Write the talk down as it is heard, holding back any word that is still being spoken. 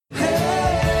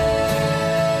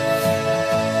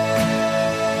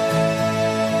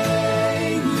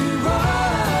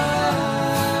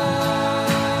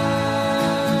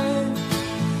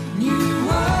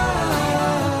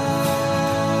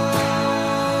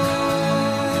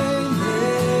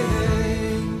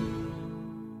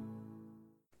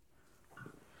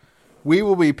We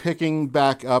will be picking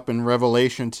back up in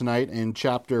Revelation tonight in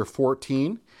chapter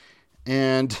 14.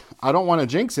 And I don't want to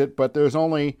jinx it, but there's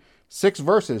only 6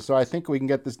 verses, so I think we can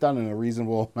get this done in a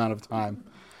reasonable amount of time.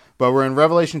 But we're in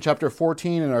Revelation chapter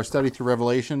 14 in our study through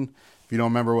Revelation. If you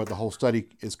don't remember what the whole study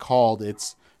is called,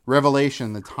 it's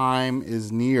Revelation, the time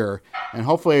is near. And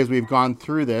hopefully as we've gone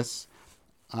through this,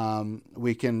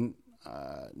 we can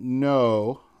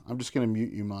know... I'm just going to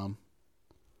mute you, Mom.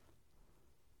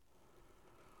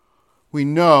 We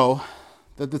know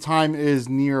that the time is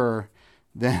nearer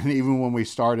than even when we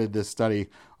started this study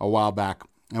a while back.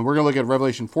 And we're going to look at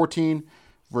Revelation 14,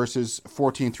 verses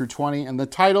 14 through 20. And the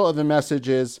title of the message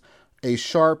is A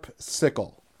Sharp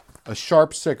Sickle. A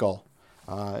Sharp Sickle.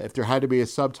 If there had to be a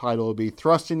subtitle, it would be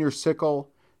Thrust in Your Sickle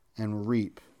and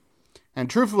Reap. And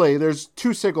truthfully, there's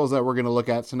 2 sickles that we're going to look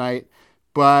at tonight.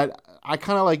 But I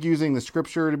kind of like using the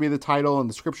scripture to be the title. And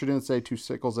the scripture didn't say 2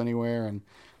 sickles anywhere. And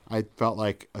I felt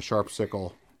like a sharp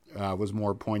sickle was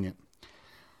more poignant.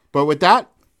 But with that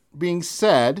being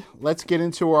said, let's get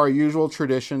into our usual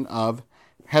tradition of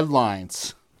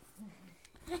headlines.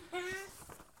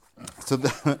 So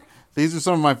these are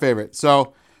some of my favorites.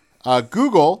 So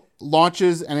Google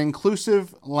launches an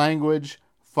inclusive language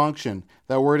function.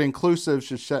 That word inclusive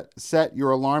should set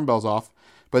your alarm bells off.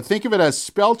 But think of it as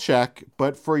spell check,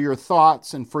 but for your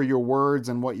thoughts and for your words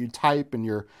and what you type in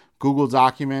your Google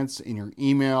documents, in your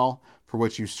email, for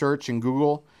what you search in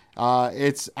Google.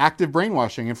 It's active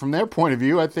brainwashing. And from their point of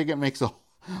view, I think it makes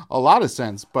a lot of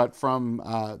sense. But from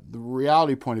the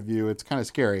reality point of view, it's kind of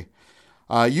scary.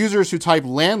 Users who type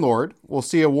landlord will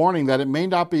see a warning that it may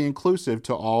not be inclusive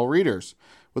to all readers,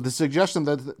 with the suggestion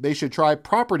that they should try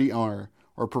property owner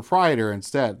or proprietor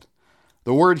instead.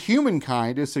 The word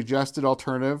humankind is suggested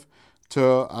alternative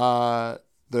to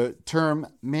the term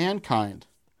mankind.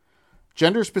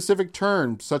 Gender-specific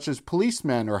terms such as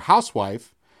policeman or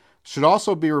housewife should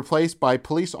also be replaced by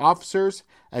police officers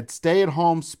and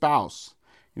stay-at-home spouse.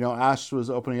 You know, Ash was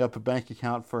opening up a bank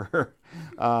account for her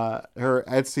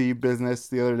Etsy business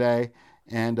the other day,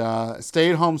 and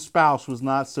stay-at-home spouse was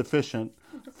not sufficient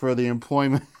for the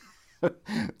employment.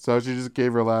 So she just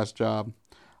gave her last job.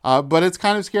 But it's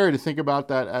kind of scary to think about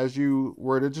that as you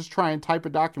were to just try and type a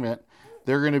document.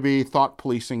 They're going to be thought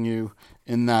policing you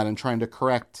in that and trying to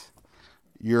correct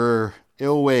your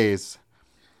ill ways.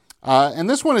 And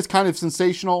this one is kind of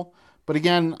sensational. But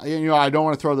again, I don't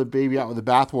want to throw the baby out with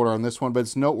the bathwater on this one, but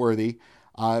it's noteworthy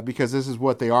because this is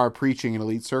what they are preaching in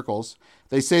elite circles.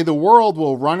 They say the world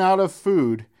will run out of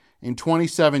food in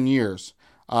 27 years.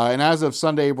 And as of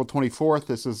Sunday, April 24th,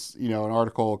 this is an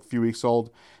article a few weeks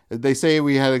old. They say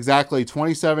we had exactly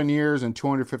 27 years and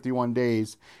 251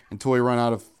 days until we run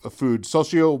out of food.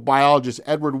 Sociobiologist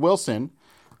Edward Wilson,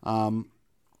 I'm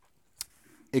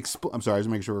sorry, I was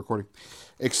making sure we're recording,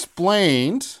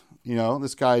 explained,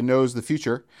 this guy knows the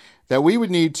future, that we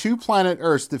would need 2 planet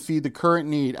Earths to feed the current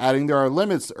need, adding there are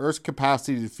limits to Earth's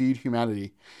capacity to feed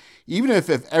humanity. Even if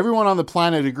everyone on the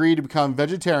planet agreed to become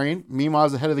vegetarian,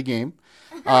 Mima's ahead of the game,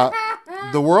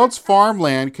 the world's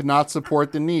farmland could not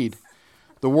support the need.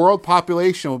 The world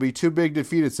population will be too big to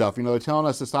feed itself. They're telling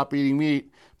us to stop eating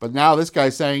meat, but now this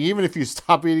guy's saying, even if you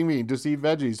stop eating meat, just eat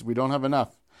veggies, we don't have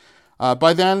enough.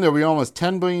 By then, there will be almost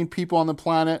 10 billion people on the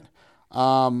planet.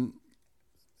 The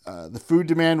food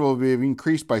demand will be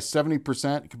increased by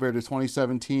 70% compared to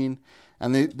 2017.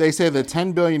 And they say that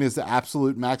 10 billion is the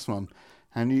absolute maximum.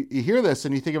 And you hear this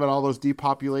and you think about all those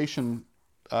depopulation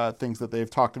things that they've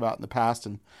talked about in the past,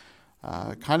 and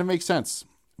kind of makes sense.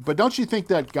 But don't you think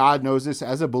that God knows this?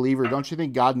 As a believer, don't you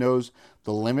think God knows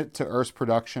the limit to Earth's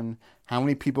production? How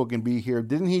many people can be here?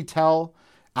 Didn't he tell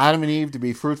Adam and Eve to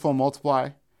be fruitful and multiply?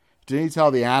 Didn't he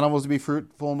tell the animals to be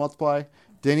fruitful and multiply?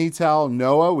 Didn't he tell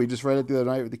Noah? We just read it the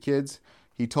other night with the kids.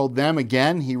 He told them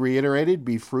again, he reiterated,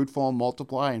 be fruitful and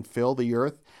multiply and fill the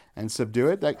earth and subdue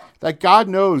it. That God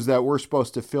knows that we're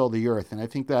supposed to fill the earth. And I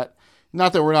think that,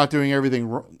 not that we're not doing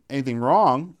anything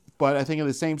wrong, but I think in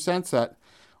the same sense that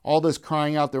all this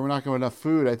crying out that we're not going to have enough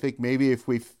food, I think maybe if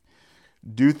we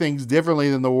do things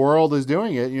differently than the world is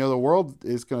doing it, the world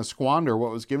is going to squander what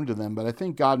was given to them. But I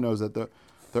think God knows that the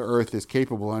earth is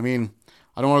capable. I mean,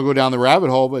 I don't want to go down the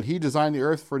rabbit hole, but he designed the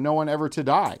earth for no one ever to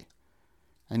die.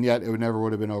 And yet it never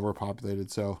would have been overpopulated.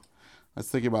 So let's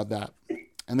think about that.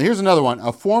 And here's another one.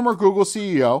 A former Google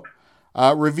CEO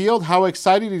revealed how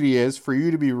excited he is for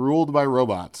you to be ruled by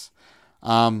robots.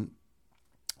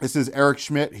 This is Eric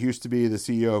Schmidt, who used to be the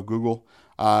CEO of Google.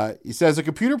 He says a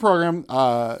computer program,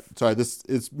 this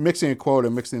is mixing a quote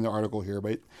and mixing the article here,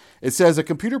 but it says a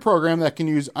computer program that can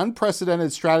use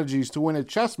unprecedented strategies to win a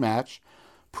chess match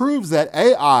proves that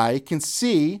AI can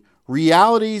see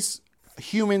reality's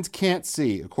humans can't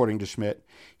see, according to Schmidt.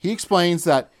 He explains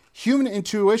that human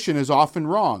intuition is often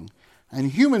wrong,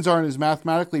 and humans aren't as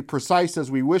mathematically precise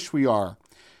as we wish we are.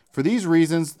 For these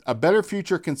reasons, a better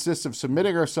future consists of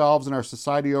submitting ourselves and our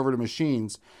society over to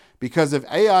machines, because if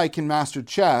AI can master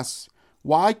chess,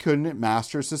 why couldn't it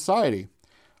master society?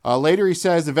 Later he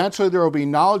says, eventually there will be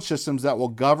knowledge systems that will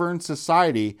govern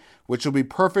society, which will be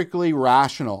perfectly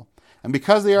rational. And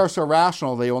because they are so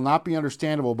rational, they will not be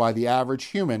understandable by the average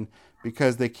human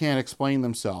because they can't explain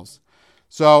themselves.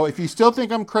 So if you still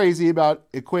think I'm crazy about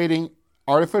equating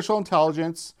artificial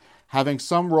intelligence having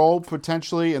some role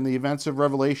potentially in the events of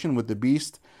Revelation with the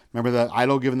beast, remember that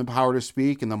idol given the power to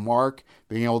speak and the mark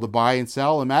being able to buy and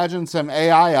sell, imagine some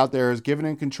AI out there is given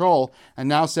in control and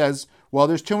now says, well,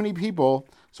 there's too many people,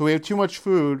 so we have too much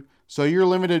food, so you're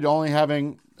limited to only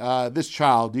having this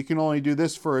child. You can only do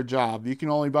this for a job. You can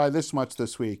only buy this much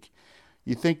this week.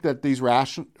 You think that these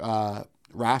ration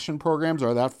programs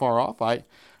are that far off?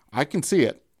 I can see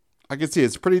it. I can see it.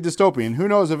 It's pretty dystopian. Who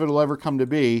knows if it'll ever come to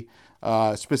be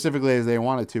specifically as they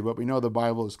want it to, but we know the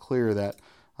Bible is clear that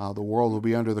the world will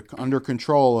be under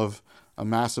control of a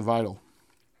massive idol.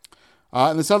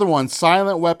 And this other one,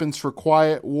 Silent Weapons for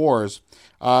Quiet Wars.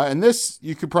 And this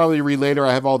you could probably read later.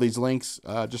 I have all these links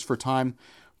just for time.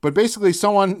 But basically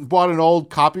someone bought an old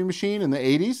copy machine in the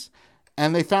 80s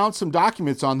and they found some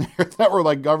documents on there that were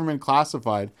like government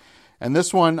classified. And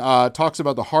this one talks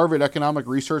about the Harvard Economic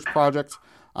Research Project.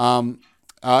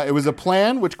 It was a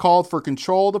plan which called for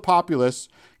control of the populace,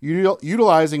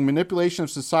 utilizing manipulation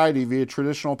of society via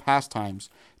traditional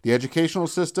pastimes, the educational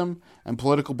system, and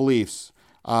political beliefs.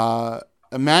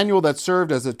 A manual that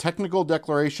served as a technical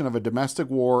declaration of a domestic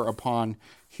war upon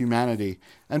humanity.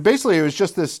 And basically it was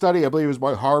just this study, I believe it was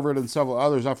by Harvard and several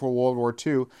others after World War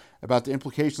II, about the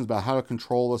implications about how to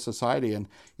control a society. And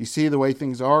you see the way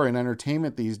things are in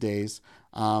entertainment these days.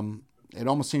 It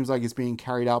almost seems like it's being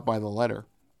carried out by the letter.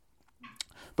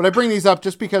 But I bring these up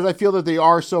just because I feel that they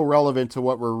are so relevant to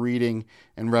what we're reading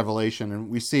in Revelation. And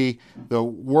we see the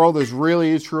world is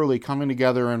really, truly coming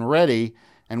together and ready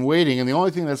and waiting. And the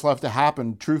only thing that's left to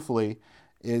happen, truthfully,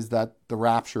 is that the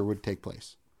rapture would take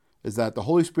place. Is that the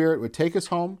Holy Spirit would take us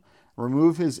home,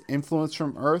 remove his influence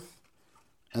from earth,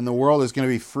 and the world is going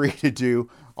to be free to do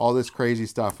all this crazy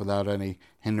stuff without any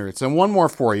hindrance. And one more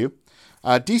for you.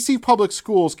 D.C. public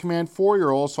schools command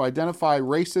 4-year-olds to identify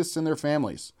racists in their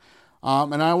families.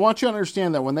 And I want you to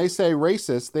understand that when they say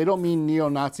racist, they don't mean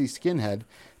neo-Nazi skinhead.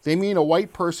 They mean a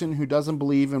white person who doesn't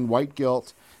believe in white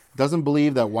guilt, doesn't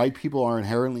believe that white people are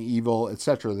inherently evil,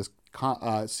 etc. This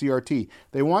CRT.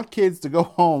 They want kids to go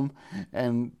home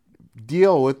and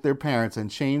deal with their parents and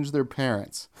change their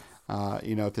parents,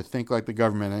 to think like the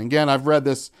government. And again, I've read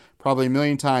this probably a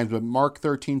million times, but Mark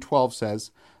 13:12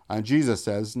 says, Jesus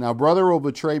says, now brother will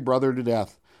betray brother to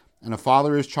death, and a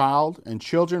father his child, and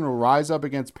children will rise up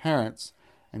against parents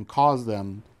and cause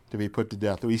them to be put to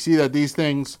death. We see that these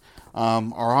things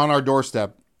are on our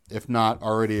doorstep, if not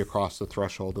already across the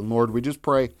threshold. And Lord, we just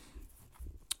pray,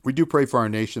 we do pray for our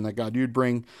nation that, God, you'd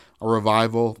bring a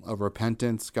revival of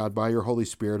repentance, God, by your Holy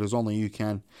Spirit, as only you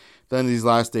can. Then these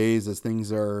last days, as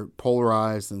things are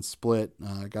polarized and split,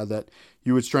 God, that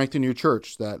you would strengthen your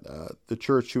church, that the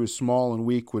church who is small and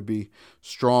weak would be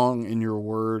strong in your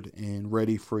word and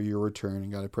ready for your return.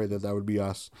 And God, I pray that that would be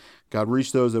us. God,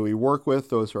 reach those that we work with,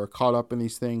 those who are caught up in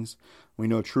these things. We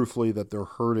know truthfully that they're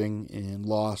hurting and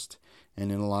lost and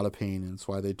in a lot of pain, and that's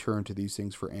why they turn to these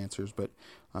things for answers. But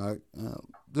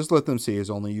just let them see as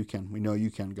only you can. We know you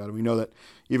can, God. We know that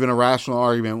even a rational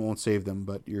argument won't save them,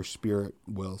 but your Spirit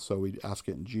will. So we ask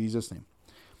it in Jesus' name.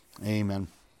 Amen.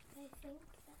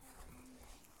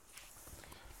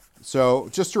 So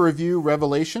just to review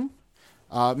Revelation,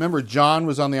 remember John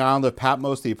was on the island of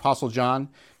Patmos, the Apostle John.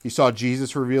 He saw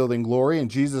Jesus revealed in glory, and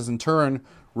Jesus in turn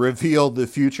revealed the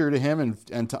future to him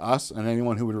and to us and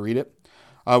anyone who would read it.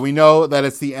 We know that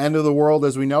it's the end of the world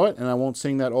as we know it, and I won't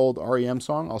sing that old REM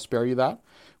song. I'll spare you that.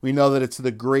 We know that it's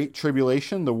the Great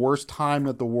Tribulation, the worst time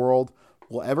that the world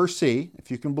will ever see,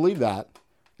 if you can believe that,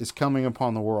 is coming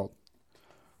upon the world.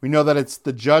 We know that it's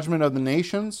the judgment of the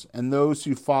nations and those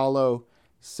who follow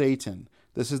Satan.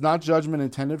 This is not judgment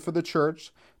intended for the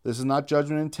church. This is not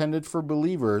judgment intended for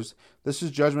believers. This is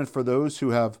judgment for those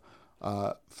who have,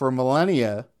 for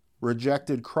millennia,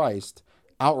 rejected Christ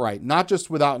outright, not just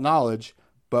without knowledge,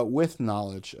 but with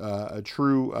knowledge, a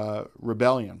true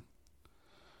rebellion.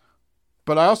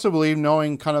 But I also believe,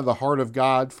 knowing kind of the heart of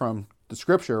God from the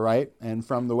scripture, right, and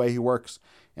from the way he works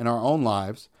in our own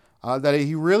lives, that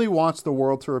he really wants the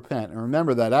world to repent. And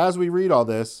remember that as we read all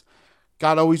this,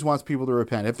 God always wants people to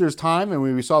repent. If there's time, and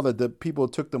we saw that the people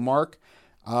took the mark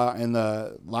in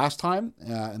the last time,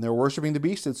 and they're worshiping the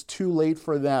beast, it's too late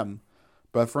for them.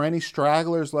 But for any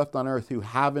stragglers left on earth who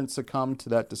haven't succumbed to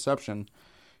that deception,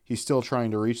 he's still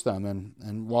trying to reach them.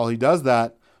 And while he does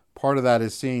that, part of that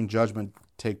is seeing judgment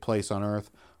take place on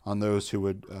earth on those who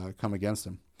would come against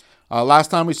him. Last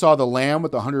time we saw the Lamb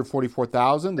with the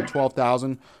 144,000, the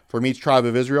 12,000 from each tribe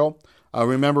of Israel.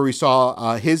 Remember, we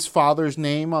saw his father's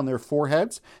name on their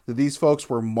foreheads, that these folks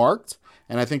were marked.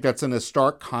 And I think that's in a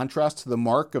stark contrast to the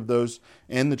mark of those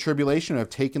in the tribulation who have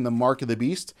taken the mark of the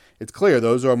beast. It's clear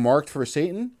those are marked for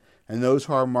Satan and those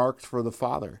who are marked for the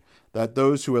Father. That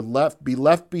those who would be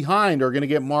left behind are going to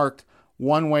get marked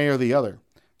one way or the other,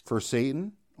 for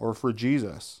Satan or for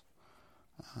Jesus.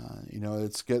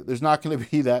 There's not going to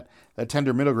be that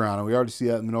tender middle ground, and we already see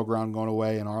that middle ground going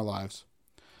away in our lives.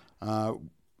 2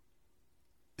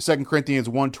 Corinthians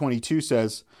 1:22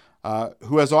 says,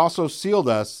 who has also sealed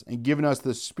us and given us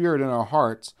the Spirit in our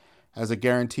hearts as a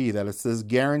guarantee, that it's this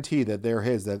guarantee that they're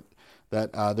his, that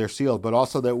they're sealed, but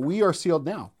also that we are sealed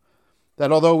now.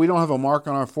 That although we don't have a mark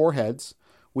on our foreheads,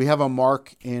 we have a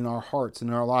mark in our hearts and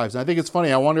in our lives. And I think it's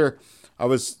funny. I wonder, I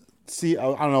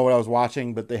don't know what I was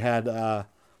watching, but they had,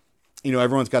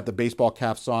 everyone's got the baseball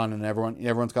caps on, and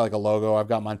everyone's got like a logo. I've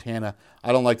got Montana.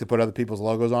 I don't like to put other people's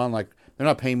logos on. Like, they're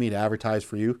not paying me to advertise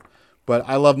for you. But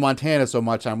I love Montana so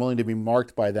much, I'm willing to be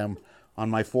marked by them on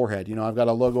my forehead. I've got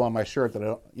a logo on my shirt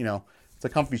that, it's a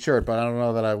comfy shirt, but I don't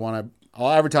know that I want to. I'll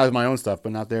advertise my own stuff,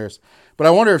 but not theirs. But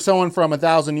I wonder if someone from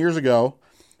 1,000 years ago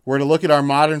were to look at our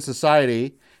modern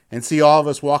society and see all of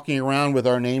us walking around with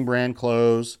our name brand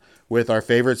clothes, with our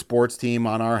favorite sports team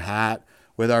on our hat,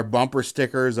 with our bumper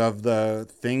stickers of the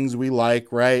things we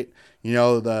like, right?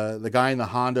 The guy in the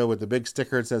Honda with the big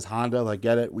sticker that says Honda, like,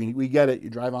 get it? We get it. You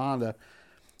drive a Honda.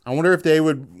 I wonder if they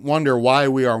would wonder why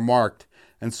we are marked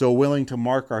and so willing to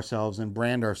mark ourselves and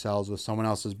brand ourselves with someone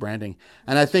else's branding.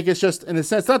 And I think it's just, in a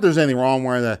sense, not there's anything wrong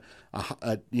wearing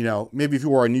maybe if you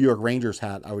wore a New York Rangers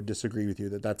hat, I would disagree with you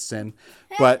that that's sin.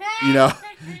 But,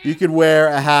 you could wear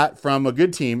a hat from a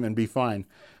good team and be fine.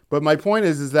 But my point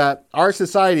is that our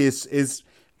society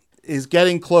is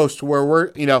getting close to where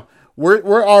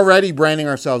we're already branding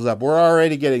ourselves up. We're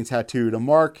already getting tattooed. A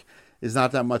mark is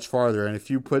not that much farther. And if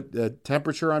you put the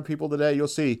temperature on people today, you'll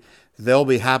see they'll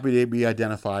be happy to be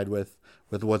identified with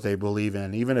what they believe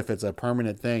in, even if it's a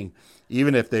permanent thing,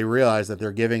 even if they realize that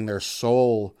they're giving their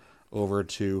soul over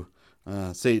to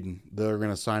Satan. They're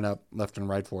going to sign up left and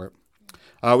right for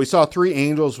it. We saw 3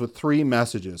 angels with 3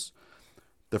 messages.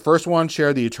 The first one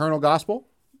shared the eternal gospel.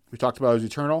 We talked about it was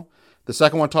eternal. The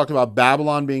second one talked about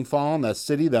Babylon being fallen, that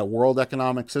city, that world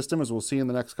economic system, as we'll see in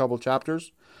the next couple of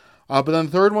chapters. But then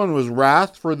the third one was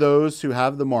wrath for those who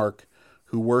have the mark,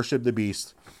 who worship the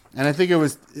beast. And I think it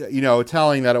was,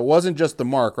 telling that it wasn't just the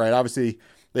mark, right? Obviously,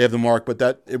 they have the mark, but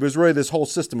that it was really this whole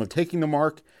system of taking the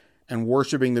mark and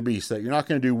worshiping the beast, that you're not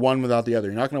going to do one without the other.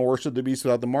 You're not going to worship the beast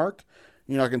without the mark.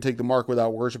 You're not going to take the mark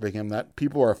without worshiping him. That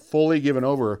people are fully given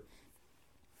over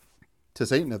to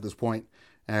Satan at this point.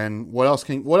 And what else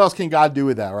can God do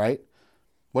with that, right?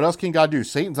 What else can God do?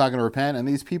 Satan's not going to repent, and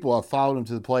these people have followed him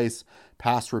to the place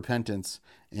past repentance.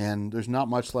 And there's not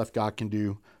much left God can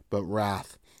do but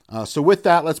wrath. So with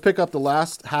that, let's pick up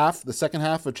the second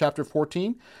half of chapter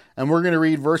 14, and we're going to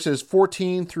read verses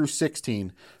 14 through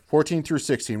 16. 14 through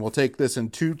 16. We'll take this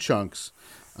in 2 chunks.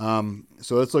 So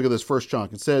let's look at this first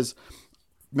chunk. It says,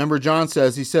 remember John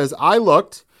says, he says, I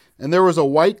looked, and there was a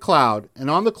white cloud, and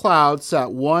on the cloud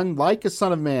sat one like a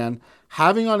son of man,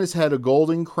 having on his head a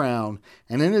golden crown,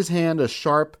 and in his hand a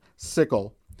sharp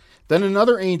sickle. Then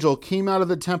another angel came out of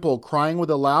the temple, crying with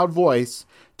a loud voice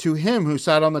to him who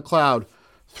sat on the cloud,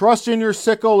 thrust in your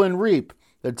sickle and reap.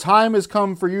 The time has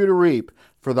come for you to reap,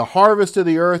 for the harvest of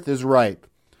the earth is ripe.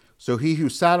 So he who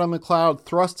sat on the cloud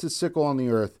thrust his sickle on the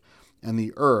earth, and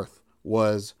the earth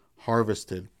was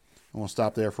harvested. And we'll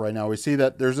stop there for right now. We see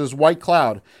that there's this white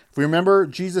cloud. If we remember,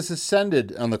 Jesus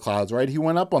ascended on the clouds, right? He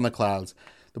went up on the clouds.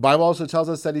 The Bible also tells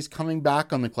us that he's coming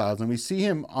back on the clouds, and we see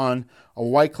him on a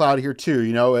white cloud here too.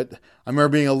 I remember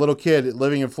being a little kid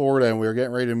living in Florida, and we were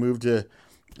getting ready to move to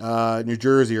New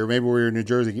Jersey, or maybe we were in New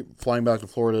Jersey, flying back to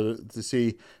Florida to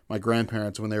see my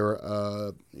grandparents when they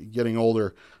were getting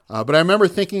older. But I remember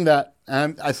thinking that,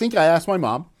 and I think I asked my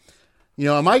mom,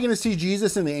 am I going to see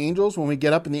Jesus and the angels when we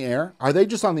get up in the air? Are they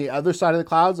just on the other side of the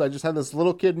clouds? I just had this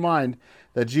little kid mind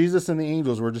that Jesus and the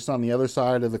angels were just on the other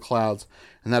side of the clouds,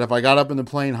 and that if I got up in the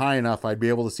plane high enough, I'd be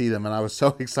able to see them. And I was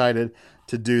so excited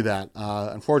to do that.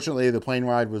 Unfortunately, the plane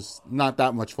ride was not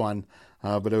that much fun,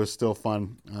 but it was still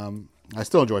fun. I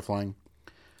still enjoy flying.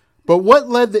 But what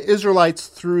led the Israelites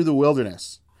through the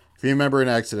wilderness? If you remember in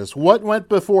Exodus, what went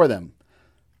before them?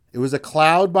 It was a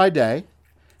cloud by day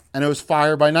and it was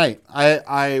fire by night.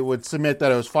 I would submit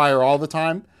that it was fire all the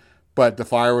time, but the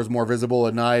fire was more visible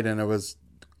at night, and it was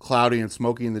cloudy and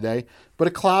smoky in the day. But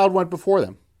a cloud went before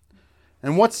them.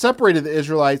 And what separated the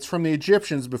Israelites from the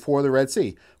Egyptians before the Red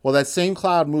Sea? Well, that same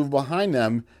cloud moved behind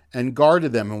them and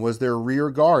guarded them and was their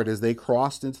rear guard as they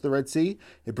crossed into the Red Sea.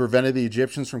 It prevented the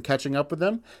Egyptians from catching up with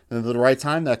them. And at the right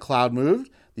time, that cloud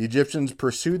moved. The Egyptians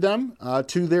pursued them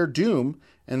to their doom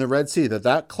in the Red Sea.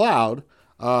 That cloud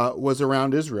was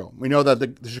around Israel. We know that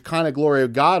the Shekinah glory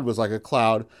of God was like a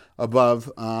cloud above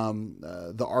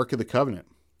the Ark of the Covenant.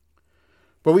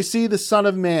 But we see the Son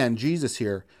of Man, Jesus,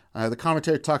 here. The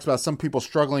commentary talks about some people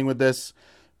struggling with this,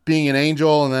 being an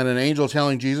angel and then an angel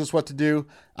telling Jesus what to do.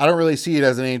 I don't really see it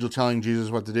as an angel telling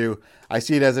Jesus what to do. I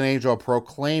see it as an angel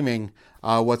proclaiming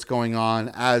what's going on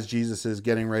as Jesus is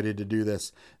getting ready to do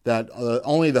this. That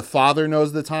only the Father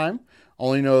knows the time.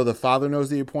 Only the Father knows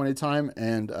the appointed time,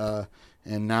 and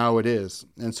now it is.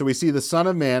 And so we see the Son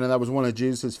of Man, and that was one of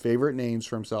Jesus' favorite names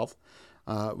for himself.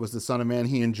 Was the Son of Man.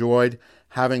 He enjoyed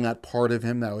having that part of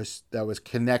him that was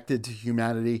connected to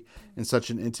humanity in such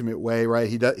an intimate way, right?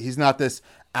 He's not this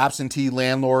absentee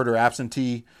landlord or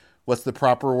absentee, what's the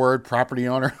proper word, property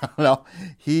owner? I don't know.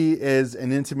 He is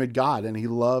an intimate God, and he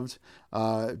loved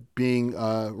being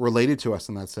related to us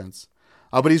in that sense.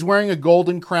 But he's wearing a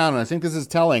golden crown, and I think this is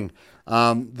telling.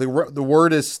 The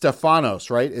word is Stephanos,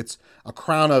 right? It's a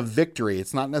crown of victory.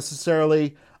 It's not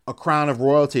necessarily a crown of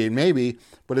royalty, maybe,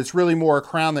 but it's really more a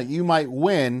crown that you might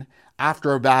win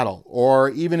after a battle. Or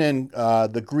even in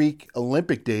the Greek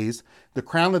Olympic days, the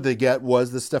crown that they get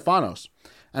was the Stephanos.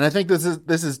 And I think this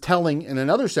is telling in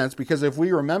another sense, because if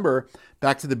we remember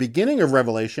back to the beginning of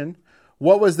Revelation,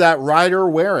 what was that rider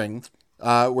wearing?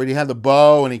 Where he had the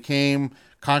bow and he came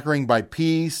conquering by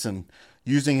peace and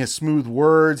using his smooth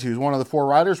words. He was one of the four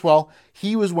riders. Well,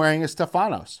 he was wearing a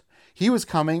Stephanos. He was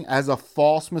coming as a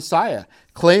false Messiah,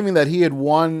 claiming that he had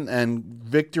won and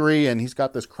victory, and he's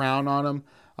got this crown on him.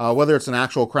 Whether it's an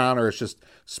actual crown or it's just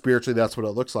spiritually, that's what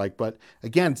it looks like. But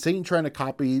again, Satan trying to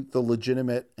copy the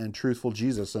legitimate and truthful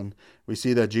Jesus. And we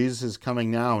see that Jesus is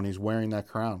coming now, and he's wearing that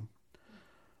crown.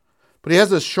 But he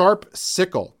has a sharp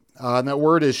sickle. And that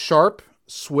word is sharp,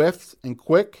 swift, and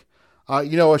quick.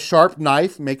 A sharp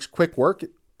knife makes quick work.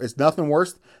 It's nothing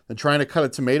worse than trying to cut a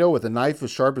tomato with a knife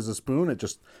as sharp as a spoon. It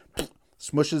just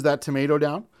smushes that tomato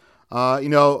down.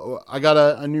 I got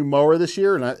a new mower this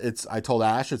year, and I told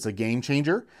Ash it's a game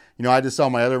changer. I had to sell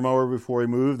my other mower before we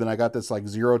moved, and I got this like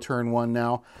 0-turn one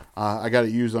now. I got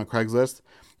it used on Craigslist.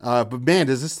 But man,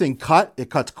 does this thing cut? It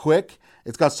cuts quick.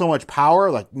 It's got so much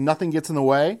power, like nothing gets in the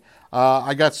way.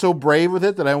 I got so brave with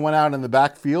it that I went out in the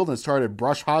back field and started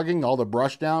brush hogging all the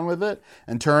brush down with it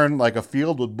and turned like a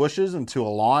field with bushes into a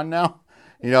lawn now.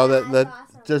 That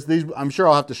awesome. Just these, I'm sure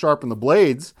I'll have to sharpen the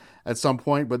blades at some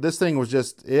point, but this thing was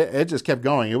just, it just kept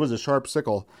going. It was a sharp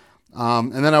sickle.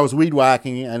 And then I was weed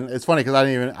whacking, and it's funny because I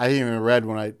didn't even read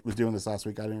when I was doing this last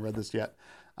week. I didn't read this yet.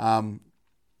 For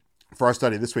our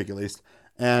study this week, at least.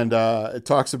 And it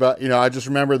talks about, I just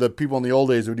remember the people in the old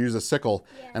days would use a sickle,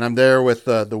 and I'm there with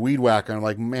the weed whacker, and I'm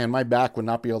like, man, my back would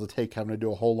not be able to take having to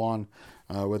do a whole lawn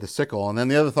with a sickle. And then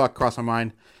the other thought crossed my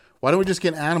mind, why don't we just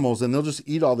get animals and they'll just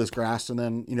eat all this grass? And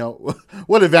then,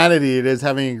 what a vanity it is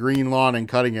having a green lawn and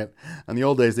cutting it. In the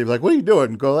old days, they'd be like, what are you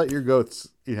doing? Go let your goats,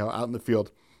 out in the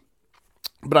field.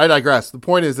 But I digress. The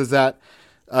point is that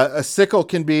a sickle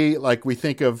can be like we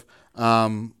think of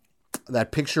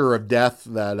that picture of death,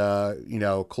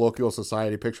 that, colloquial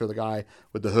society picture of the guy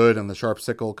with the hood and the sharp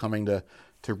sickle coming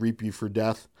to reap you for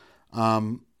death.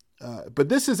 But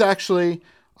this is actually,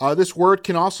 this word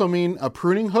can also mean a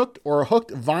pruning hook or a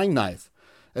hooked vine knife.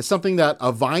 It's something that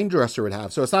a vine dresser would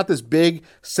have. So it's not this big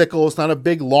sickle. It's not a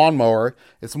big lawnmower.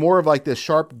 It's more of like this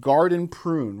sharp garden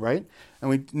prune, right? And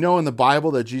we know in the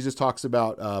Bible that Jesus talks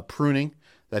about pruning,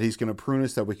 that he's going to prune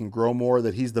us, that we can grow more,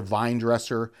 that he's the vine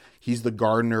dresser. He's the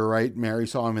gardener, right? Mary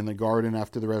saw him in the garden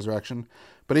after the resurrection.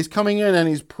 But he's coming in and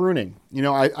he's pruning.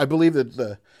 I believe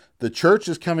that the church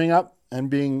is coming up and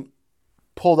being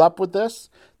pulled up with this,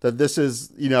 that this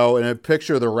is, in a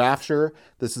picture of the rapture.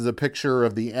 This is a picture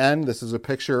of the end. This is a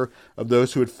picture of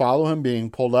those who would follow him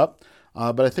being pulled up.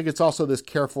 But I think it's also this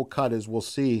careful cut, as we'll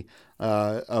see,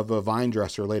 of a vine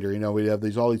dresser later. We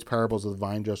have all these parables of the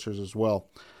vine dressers as well,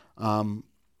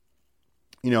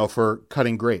 for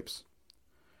cutting grapes.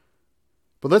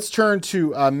 But let's turn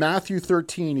to Matthew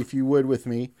 13, if you would, with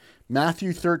me.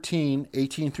 Matthew 13,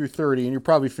 18 through 30, and you're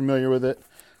probably familiar with it.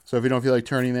 So if you don't feel like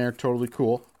turning there, totally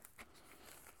cool.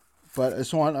 But I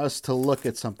just want us to look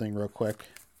at something real quick.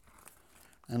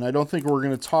 And I don't think we're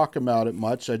going to talk about it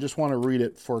much. I just want to read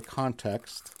it for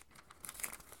context.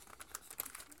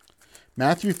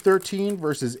 Matthew 13,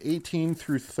 verses 18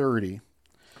 through 30.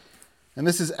 And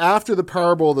this is after the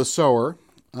parable of the sower,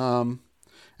 and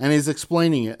he's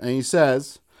explaining it. And he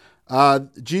says,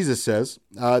 Jesus says,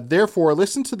 therefore,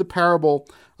 listen to the parable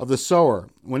of the sower.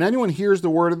 When anyone hears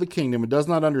the word of the kingdom and does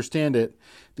not understand it,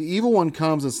 the evil one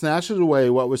comes and snatches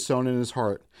away what was sown in his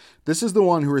heart. This is the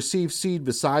one who receives seed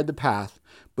beside the path.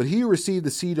 But he who received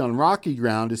the seed on rocky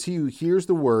ground is he who hears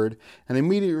the word and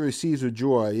immediately receives with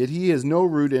joy. Yet he has no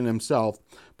root in himself,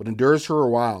 but endures for a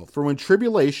while. For when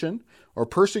tribulation or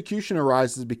persecution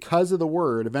arises because of the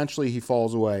word, eventually he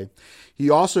falls away. He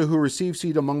also who receives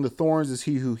seed among the thorns is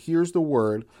he who hears the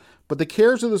word, but the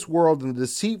cares of this world and the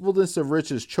deceitfulness of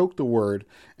riches choke the word,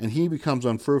 and he becomes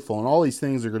unfruitful. And all these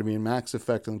things are going to be in max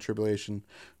effect in the tribulation,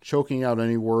 choking out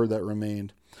any word that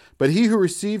remained. But he who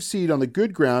receives seed on the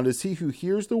good ground is he who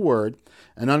hears the word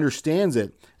and understands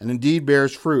it, and indeed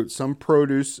bears fruit. Some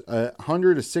produce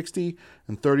 100 to 60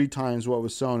 and 30 times what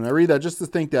was sown. And I read that just to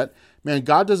think that, man,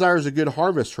 God desires a good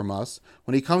harvest from us.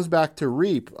 When he comes back to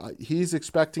reap, he's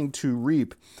expecting to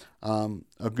reap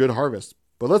a good harvest.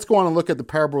 But let's go on and look at the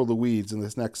parable of the weeds in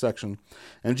this next section.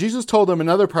 And Jesus told them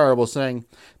another parable, saying,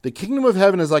 the kingdom of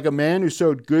heaven is like a man who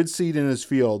sowed good seed in his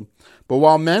field. But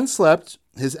while men slept,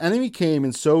 his enemy came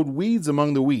and sowed weeds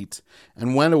among the wheat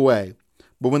and went away.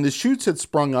 But when the shoots had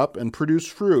sprung up and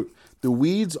produced fruit, the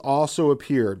weeds also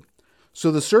appeared. So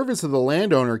the servants of the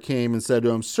landowner came and said to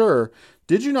him, Sir,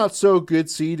 did you not sow good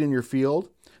seed in your field?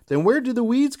 Then where did the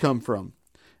weeds come from?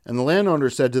 And the landowner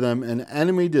said to them, An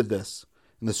enemy did this.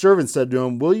 And the servant said to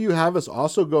him, Will you have us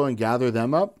also go and gather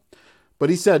them up?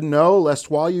 But he said, No, lest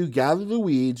while you gather the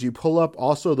weeds, you pull up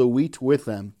also the wheat with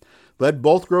them. Let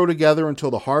both grow together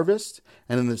until the harvest.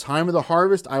 And in the time of the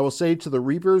harvest, I will say to the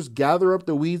reapers, Gather up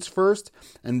the weeds first,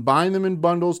 and bind them in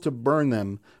bundles to burn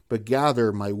them, but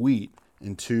gather my wheat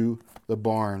into the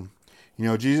barn. You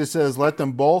know, Jesus says, let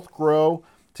them both grow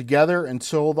together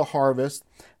until the harvest.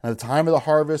 At the time of the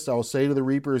harvest, I will say to the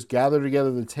reapers, gather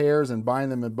together the tares and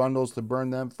bind them in bundles to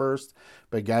burn them first,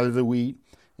 but gather the wheat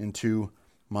into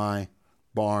my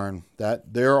barn.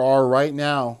 That there are right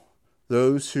now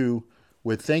those who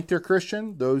would think they're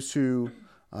Christian, those who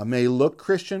may look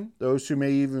Christian, those who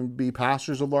may even be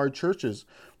pastors of large churches,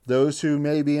 those who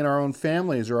may be in our own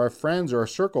families or our friends or our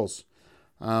circles,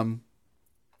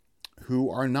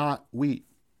 who are not wheat.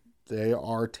 They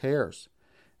are tares.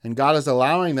 And God is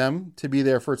allowing them to be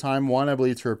there for a time, one, I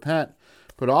believe, to repent.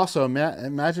 But also,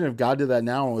 imagine if God did that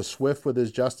now and was swift with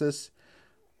his justice,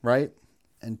 right?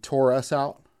 And tore us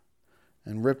out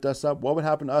and ripped us up. What would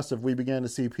happen to us if we began to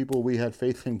see people we had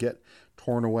faith in get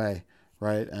torn away,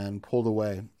 right? And pulled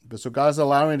away. But so God is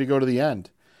allowing it to go to the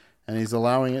end. And he's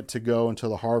allowing it to go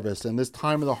until the harvest. And this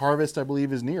time of the harvest, I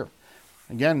believe, is near.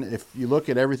 Again, if you look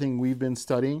at everything we've been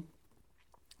studying,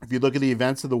 if you look at the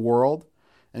events of the world,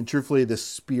 and truthfully, the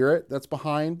spirit that's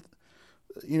behind,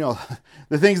 you know,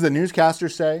 the things the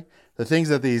newscasters say, the things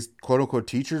that these quote-unquote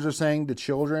teachers are saying to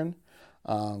children,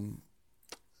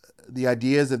 the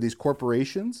ideas of these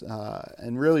corporations,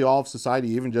 and really all of society,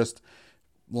 even just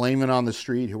laymen on the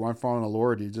street who aren't following the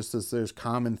Lord, just as there's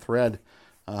common thread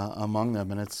among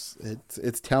them, and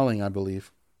it's telling, I believe.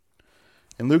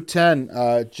 In Luke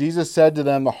 10, Jesus said to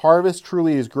them, the harvest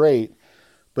truly is great,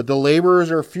 but the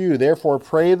laborers are few. Therefore,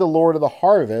 pray the Lord of the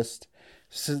harvest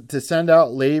to send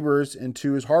out laborers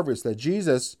into his harvest. That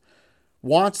Jesus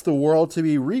wants the world to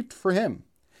be reaped for him.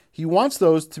 He wants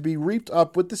those to be reaped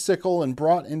up with the sickle and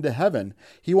brought into heaven.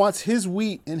 He wants his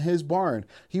wheat in his barn.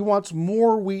 He wants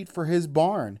more wheat for his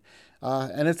barn.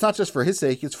 And it's not just for his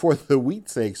sake, it's for the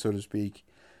wheat's sake, so to speak.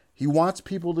 He wants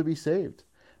people to be saved.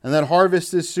 And that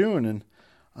harvest is soon.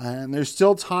 And there's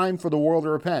still time for the world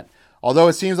to repent. Although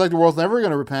it seems like the world's never going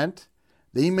to repent,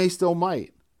 they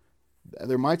might.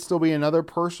 There might still be another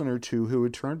person or two who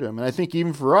would turn to him. And I think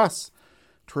even for us,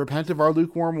 to repent of our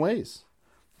lukewarm ways,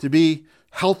 to be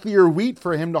healthier wheat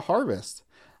for him to harvest.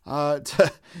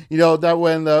 That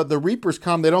when the reapers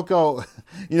come, they don't go,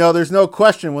 there's no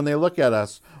question when they look at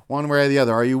us one way or the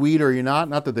other. Are you wheat or are you not?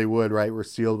 Not that they would, right? We're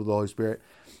sealed with the Holy Spirit.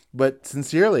 But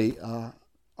sincerely,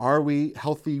 are we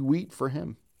healthy wheat for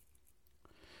him?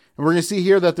 And we're going to see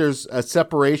here that there's a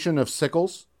separation of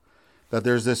sickles, that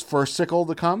there's this first sickle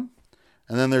to come,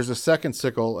 and then there's a second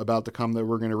sickle about to come that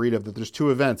we're going to read of, that there's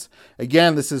two events.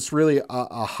 Again, this is really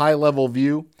a high-level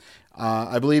view.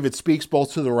 I believe it speaks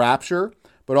both to the rapture,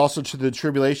 but also to the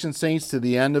tribulation saints, to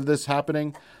the end of this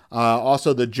happening.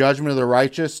 Also the judgment of the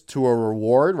righteous to a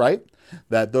reward, right?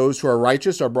 That those who are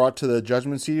righteous are brought to the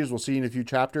judgment seat, as we'll see in a few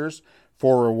chapters,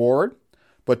 for reward.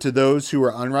 But to those who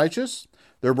are unrighteous,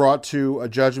 they're brought to a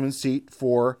judgment seat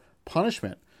for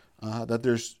punishment. That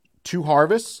there's two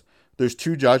harvests, there's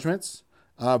two judgments.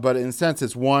 but in a sense,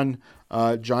 it's one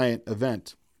giant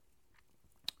event.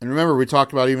 And remember, we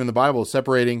talked about even the Bible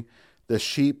separating the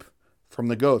sheep from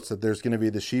the goats, that there's going to be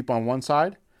the sheep on one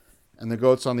side and the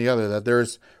goats on the other. That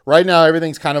there's, right now,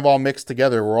 everything's kind of all mixed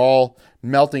together. We're all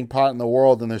melting pot in the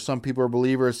world, and there's some people who are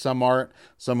believers, some aren't,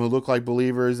 some who look like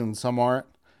believers, and some aren't.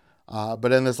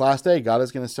 But in this last day, God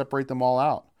is going to separate them all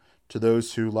out to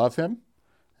those who love him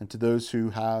and to those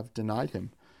who have denied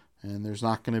him. And there's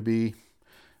not going to be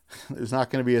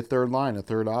a third line, a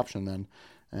third option then.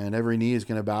 And every knee is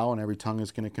going to bow and every tongue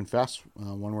is going to confess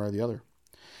one way or the other.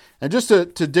 And just to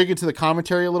dig into the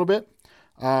commentary a little bit,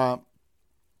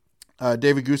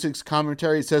 David Gusik's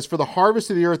commentary, it says, "For the harvest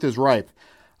of the earth is ripe."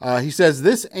 He says,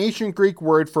 this ancient Greek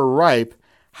word for ripe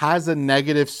has a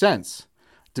negative sense.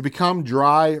 To become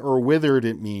dry or withered,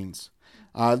 it means.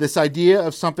 This idea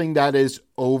of something that is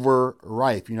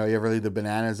overripe. You ever leave the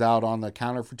bananas out on the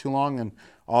counter for too long and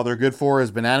all they're good for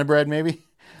is banana bread, maybe?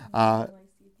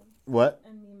 What?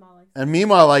 And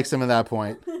Mima likes them at that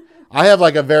point. I have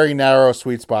like a very narrow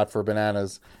sweet spot for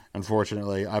bananas,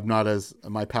 unfortunately.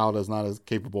 My palate is not as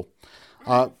capable.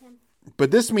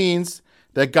 But this means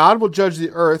that God will judge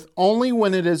the earth only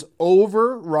when it is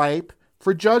overripe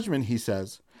for judgment, he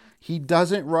says. He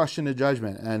doesn't rush into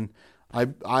judgment. And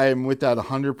I am with that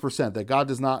 100%, that God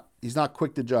he's not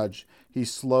quick to judge.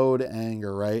 He's slow to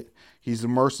anger, right? He's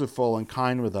merciful and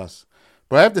kind with us.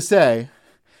 But I have to say,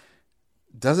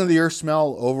 doesn't the earth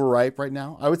smell overripe right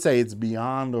now? I would say it's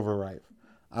beyond overripe.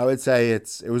 I would say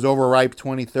it was overripe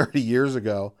 20, 30 years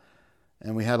ago,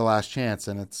 and we had a last chance,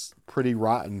 and it's pretty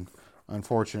rotten,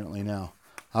 unfortunately, now.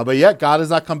 But yet, God has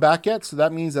not come back yet, so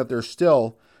that means that there's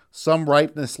still some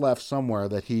ripeness left somewhere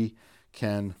that he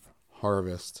can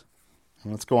harvest.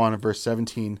 And let's go on in verse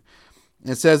 17.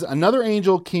 It says, "Another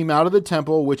angel came out of the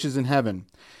temple which is in heaven.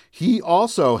 He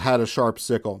also had a sharp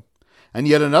sickle. And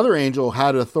yet another angel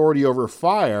had authority over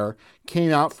fire,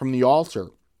 came out from the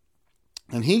altar.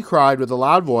 And he cried with a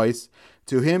loud voice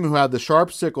to him who had the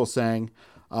sharp sickle, saying,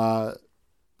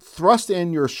 Thrust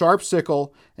in your sharp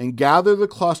sickle and gather the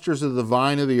clusters of the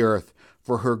vine of the earth,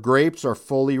 for her grapes are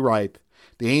fully ripe.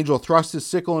 The angel thrust his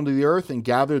sickle into the earth and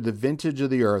gathered the vintage of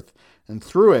the earth and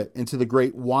threw it into the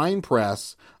great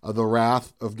winepress of the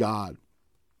wrath of God.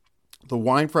 The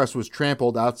winepress was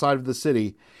trampled outside of the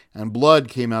city, and blood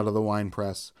came out of the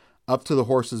winepress up to the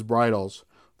horses' bridles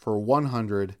for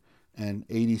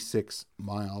 186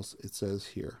 miles, it says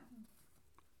here.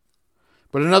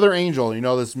 But another angel,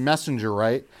 this messenger,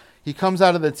 right? He comes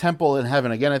out of the temple in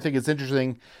heaven. Again, I think it's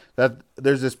interesting that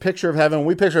there's this picture of heaven. When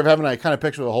we picture of heaven, I kind of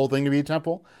picture the whole thing to be a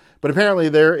temple. But apparently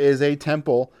there is a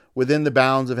temple within the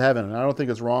bounds of heaven. And I don't think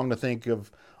it's wrong to think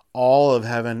of all of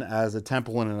heaven as a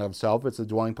temple in and of itself. It's a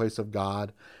dwelling place of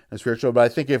God and spiritual. But I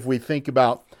think if we think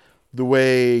about the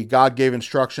way God gave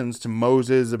instructions to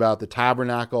Moses about the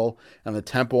tabernacle and the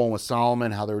temple and with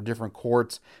Solomon, how there were different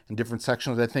courts and different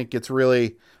sections, I think it's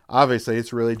really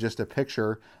just a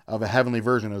picture of a heavenly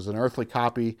version. It was an earthly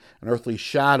copy, an earthly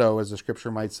shadow, as the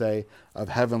scripture might say, of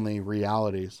heavenly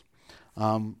realities.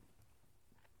 But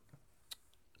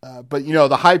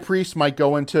the high priest might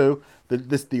go into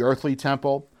the earthly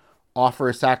temple, offer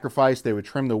a sacrifice. They would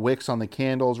trim the wicks on the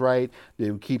candles, right? They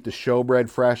would keep the showbread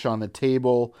fresh on the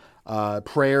table.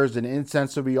 Prayers and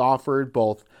incense would be offered.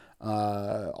 Both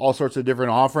all sorts of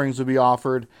different offerings would be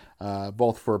offered,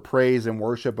 both for praise and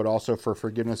worship, but also for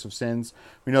forgiveness of sins.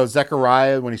 We know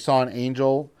Zechariah, when he saw an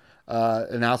angel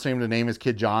announcing him to name his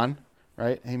kid John,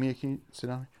 right? Hey, Mia, can you sit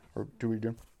down? Or do what you're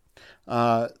doing?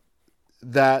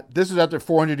 That this was after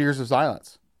 400 years of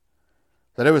silence.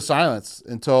 That it was silence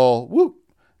until,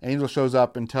 angel shows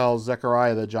up and tells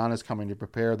Zechariah that John is coming to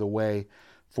prepare the way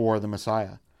for the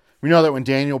Messiah. We know that when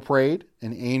Daniel prayed,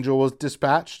 an angel was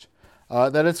dispatched,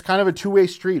 that it's kind of a two-way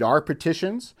street. Our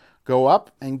petitions go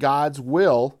up and God's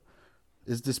will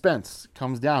is dispensed,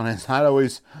 comes down. And it's not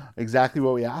always exactly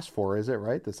what we ask for, is it,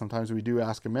 right? That sometimes we do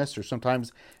ask amiss, or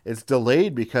sometimes it's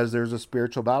delayed because there's a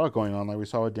spiritual battle going on like we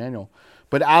saw with Daniel.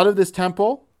 But out of this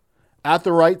temple, at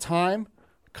the right time,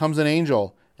 comes an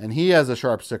angel. And he has a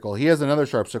sharp sickle. He has another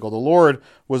sharp sickle. The Lord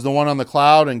was the one on the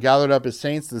cloud and gathered up his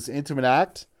saints, this intimate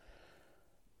act.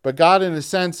 But God, in a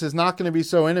sense, is not going to be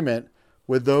so intimate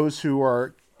with those who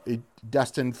are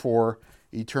destined for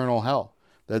eternal hell.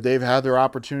 That they've had their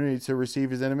opportunity to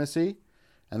receive his intimacy,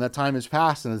 and that time has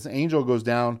passed. And this angel goes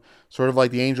down, sort of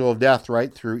like the angel of death,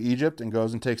 right, through Egypt, and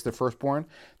goes and takes the firstborn.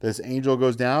 This angel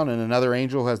goes down, and another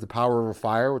angel who has the power of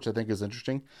fire, which I think is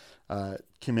interesting,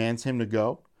 commands him to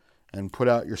go and put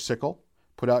out your sickle,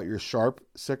 put out your sharp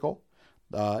sickle.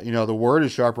 The word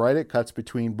is sharp, right? It cuts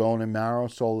between bone and marrow,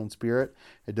 soul and spirit.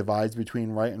 It divides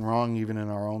between right and wrong, even in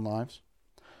our own lives.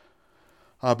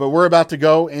 But we're about to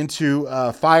go into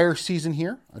fire season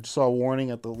here. I just saw a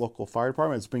warning at the local fire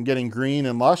department. It's been getting green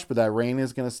and lush, but that rain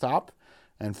is going to stop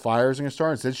and fires are going to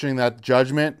start. It's interesting that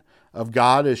judgment of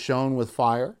God is shown with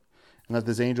fire and that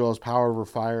this angel has power over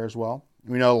fire as well.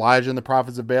 We know Elijah and the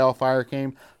prophets of Baal, fire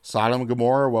came. Sodom and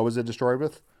Gomorrah, what was it destroyed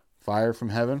with? Fire from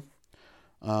heaven.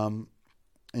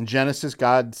 In Genesis,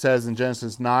 God says in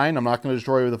Genesis 9, I'm not going to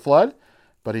destroy you with a flood,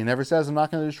 but he never says I'm not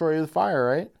going to destroy you with fire,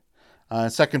 right?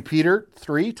 2 Peter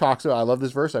 3 talks about, I love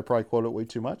this verse, I probably quote it way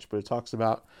too much, but it talks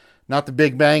about not the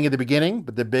big bang at the beginning,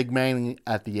 but the big bang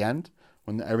at the end,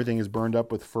 when everything is burned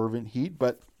up with fervent heat.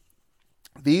 But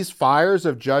these fires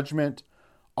of judgment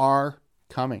are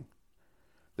coming.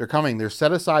 They're coming. They're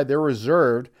set aside. They're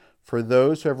reserved for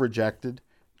those who have rejected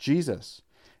Jesus.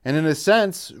 And in a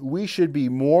sense, we should be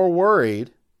more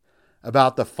worried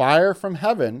about the fire from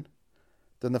heaven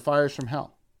than the fires from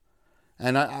hell.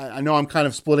 And I know I'm kind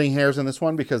of splitting hairs in this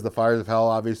one because the fires of hell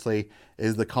obviously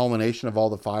is the culmination of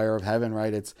all the fire of heaven,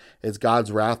 right? It's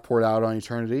God's wrath poured out on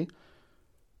eternity.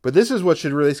 But this is what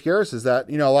should really scare us, is that,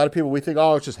 a lot of people, we think,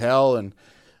 oh, it's just hell and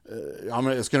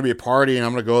it's going to be a party and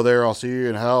I'm going to go there, I'll see you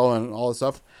in hell and all this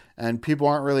stuff. And people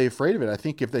aren't really afraid of it. I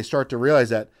think if they start to realize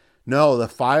that, no, the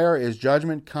fire is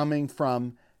judgment coming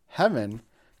from heaven,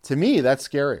 to me, that's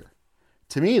scarier.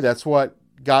 To me, that's what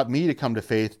got me to come to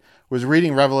faith, was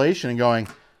reading Revelation and going,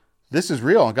 this is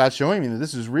real. And God's showing me that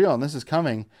this is real and this is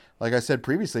coming, like I said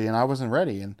previously, and I wasn't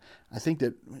ready. And I think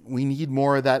that we need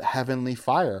more of that heavenly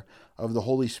fire of the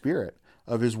Holy Spirit,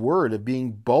 of his word, of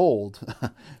being bold,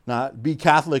 not be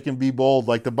Catholic and be bold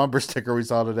like the bumper sticker we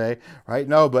saw today, right?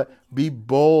 No, but be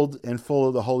bold and full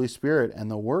of the Holy Spirit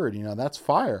and the word. That's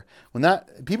fire. When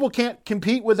that, people can't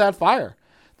compete with that fire.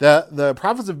 The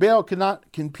prophets of Baal could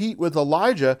not compete with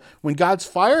Elijah when God's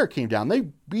fire came down. They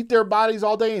beat their bodies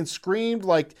all day and screamed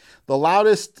like the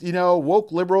loudest,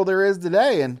 woke liberal there is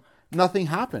today, and nothing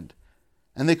happened.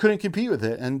 And they couldn't compete with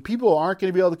it. And people aren't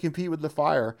going to be able to compete with the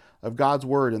fire of God's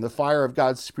word and the fire of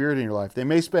God's spirit in your life. They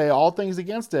may say all things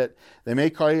against it. They may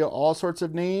call you all sorts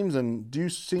of names and do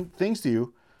things to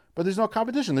you, but there's no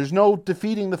competition. There's no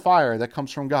defeating the fire that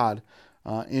comes from God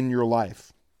in your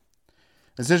life.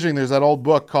 It's interesting, there's that old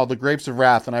book called The Grapes of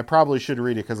Wrath, and I probably should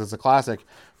read it because it's a classic,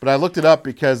 but I looked it up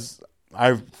because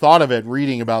I've thought of it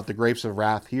reading about the grapes of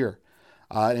wrath here.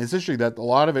 And it's interesting that a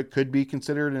lot of it could be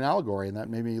considered an allegory, and that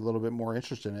made me a little bit more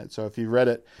interested in it. So if you read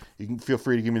it, you can feel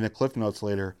free to give me the cliff notes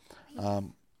later.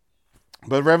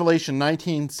 But Revelation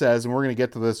 19 says, and we're going to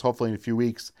get to this hopefully in a few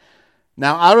weeks,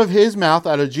 now out of his mouth,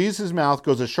 out of Jesus' mouth,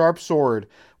 goes a sharp sword.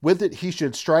 With it he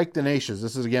should strike the nations.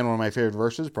 This is again one of my favorite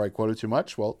verses, probably quoted too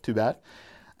much. Well, too bad.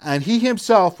 And he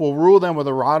himself will rule them with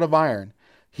a rod of iron.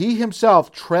 He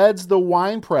himself treads the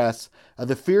winepress of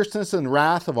the fierceness and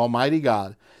wrath of Almighty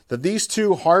God. That these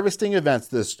two harvesting events,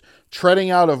 this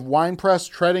treading out of winepress,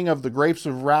 treading of the grapes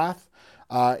of wrath,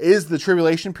 is the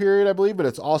tribulation period, I believe, but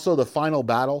it's also the final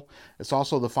battle. It's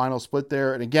also the final split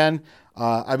there. And again,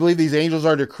 I believe these angels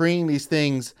are decreeing these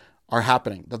things are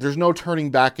happening, that there's no turning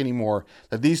back anymore,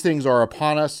 that these things are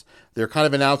upon us. They're kind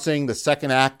of announcing the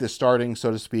second act is starting,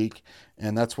 so to speak,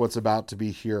 and that's what's about to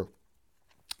be here.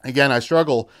 Again, I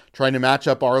struggle trying to match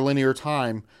up our linear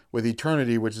time with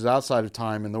eternity, which is outside of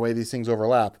time, and the way these things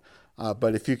overlap.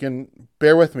 But if you can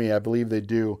bear with me, I believe they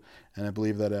do, and I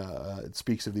believe that it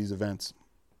speaks of these events.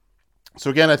 So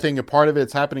again, I think a part of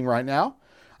it's happening right now.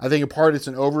 I think a part it's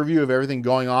an overview of everything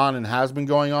going on and has been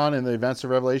going on in the events of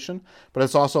Revelation. But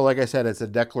it's also, like I said, it's a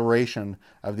declaration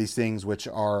of these things which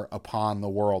are upon the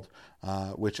world,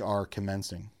 which are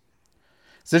commencing.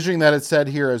 It's interesting that it's said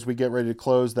here as we get ready to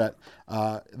close that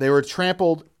they were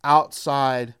trampled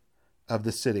outside of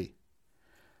the city.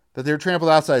 That they were trampled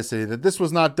outside the city. That this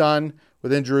was not done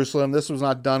within Jerusalem. This was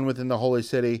not done within the holy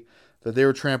city. That they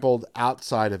were trampled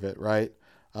outside of it, right?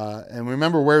 And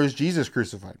remember, where was Jesus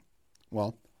crucified?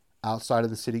 Well, outside of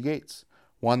the city gates.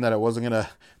 One, that it wasn't going to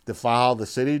defile the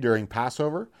city during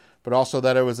Passover, but also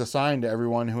that it was a sign to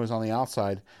everyone who was on the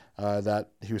outside that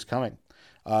he was coming.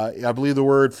 I believe the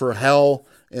word for hell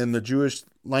in the Jewish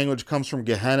language comes from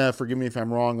Gehenna. Forgive me if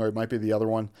I'm wrong, or it might be the other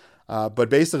one. But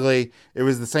basically, it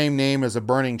was the same name as a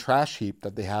burning trash heap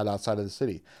that they had outside of the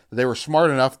city. They were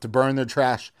smart enough to burn their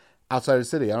trash outside of the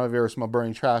city. I don't know if you ever smell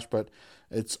burning trash, but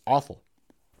it's awful.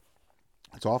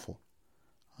 It's awful.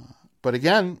 But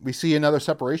again, we see another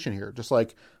separation here, just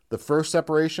like the first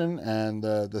separation and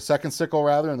the second sickle,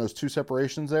 rather, and those two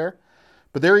separations there.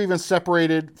 But they're even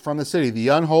separated from the city. The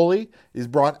unholy is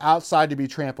brought outside to be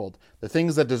trampled. The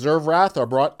things that deserve wrath are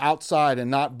brought outside and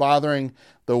not bothering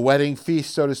the wedding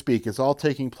feast, so to speak. It's all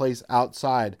taking place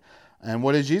outside. And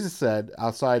what did Jesus said?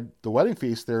 Outside the wedding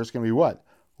feast, there's going to be what?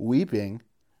 Weeping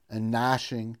and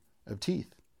gnashing of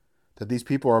teeth. That these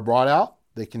people are brought out,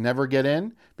 they can never get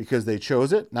in because they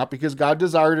chose it, not because God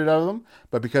desired it of them,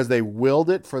 but because they willed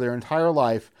it for their entire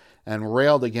life and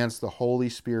railed against the Holy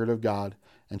Spirit of God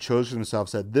and chose for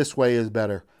themselves, said, this way is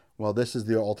better. Well, this is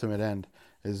the ultimate end,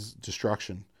 is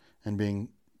destruction and being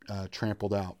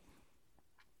trampled out.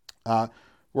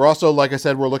 We're also, like I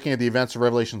said, we're looking at the events of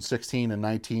Revelation 16 and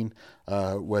 19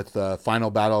 with the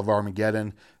final battle of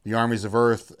Armageddon, the armies of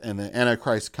earth, and the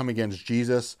Antichrist come against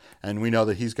Jesus. And we know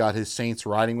that he's got his saints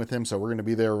riding with him, so we're going to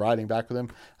be there riding back with him.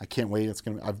 I can't wait.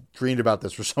 I've dreamed about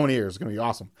this for so many years. It's going to be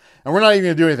awesome. And we're not even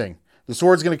going to do anything. The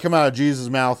sword's going to come out of Jesus'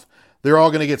 mouth. They're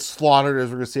all going to get slaughtered, as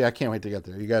we're going to see. I can't wait to get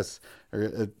there. You guys,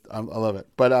 I love it.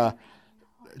 But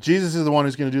Jesus is the one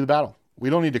who's going to do the battle. We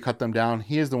don't need to cut them down.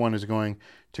 He is the one who's going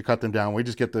to cut them down. We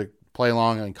just get to play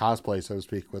along and cosplay, so to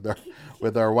speak,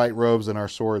 with our white robes and our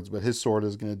swords. But his sword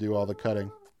is going to do all the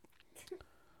cutting.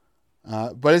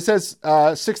 But it says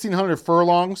 1,600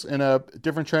 furlongs in a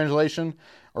different translation,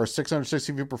 or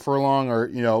 660 feet per furlong,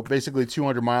 or basically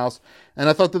 200 miles. And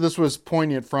I thought that this was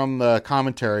poignant from the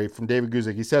commentary from David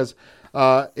Guzik. He says,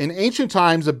 in ancient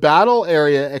times, a battle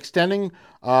area extending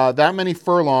that many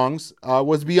furlongs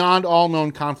was beyond all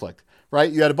known conflict. Right?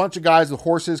 You had a bunch of guys with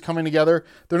horses coming together.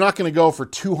 They're not going to go for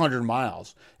 200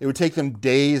 miles. It would take them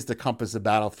days to compass a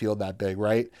battlefield that big,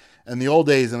 right? In the old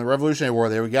days, in the Revolutionary War,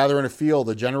 they would gather in a field.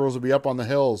 The generals would be up on the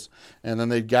hills, and then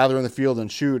they'd gather in the field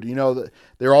and shoot.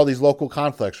 There are all these local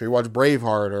conflicts. Or you watch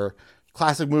Braveheart or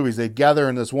classic movies. They'd gather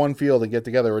in this one field and get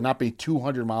together. It would not be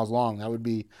 200 miles long.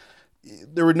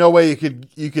 There would no way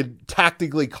you could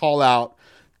tactically call out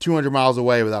 200 miles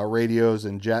away without radios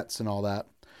and jets and all that.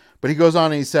 But he goes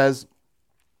on and he says,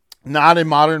 not in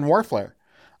modern warfare.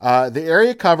 The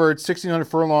area covered 1,600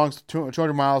 furlongs,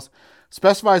 200 miles,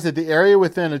 specifies that the area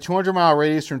within a 200-mile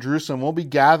radius from Jerusalem will be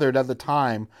gathered at the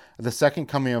time of the second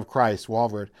coming of Christ,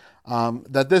 Walford.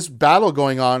 That this battle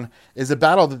going on is a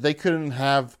battle that they couldn't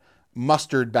have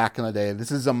mustered back in the day.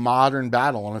 This is a modern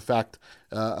battle, and in fact,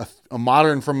 a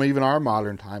modern from even our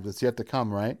modern times. It's yet to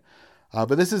come, right?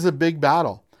 But this is a big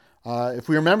battle. If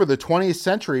we remember, the 20th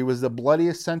century was the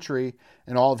bloodiest century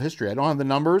in all of history. I don't have the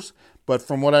numbers, but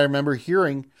from what I remember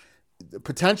hearing,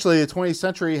 potentially the 20th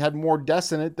century had more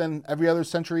deaths in it than every other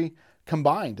century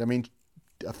combined. I mean,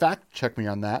 fact check me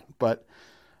on that, but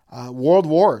world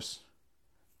wars,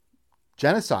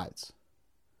 genocides,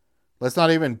 let's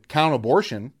not even count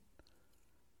abortion,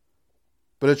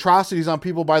 but atrocities on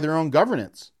people by their own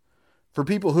governance. For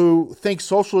people who think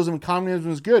socialism and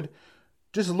communism is good,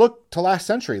 just look to last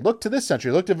century. Look to this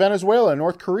century. Look to Venezuela,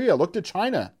 North Korea. Look to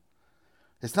China.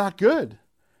 It's not good.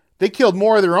 They killed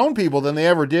more of their own people than they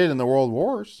ever did in the world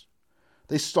wars.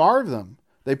 They starved them.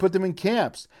 They put them in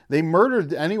camps. They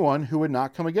murdered anyone who would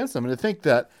not come against them. And to think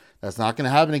that that's not going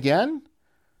to happen again,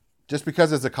 just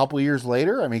because it's a couple years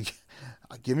later, I mean,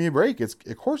 give me a break.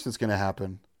 Of course it's going to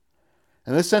happen.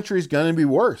 And this century is going to be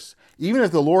worse. Even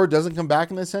if the Lord doesn't come back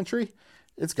in this century,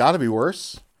 it's got to be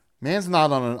worse. Man's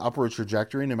not on an upward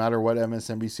trajectory, no matter what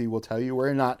MSNBC will tell you.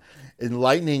 We're not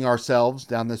enlightening ourselves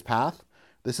down this path.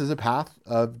 This is a path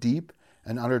of deep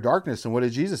and utter darkness. And what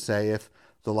did Jesus say? If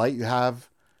the light you have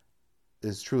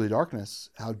is truly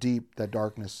darkness, how deep that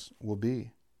darkness will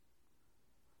be.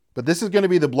 But this is going to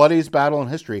be the bloodiest battle in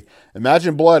history.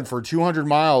 Imagine blood for 200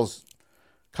 miles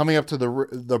coming up to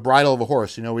the bridle of a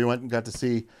horse. We went and got to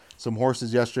see some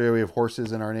horses yesterday. We have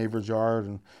horses in our neighbor's yard,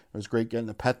 and it was great getting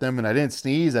to pet them. And I didn't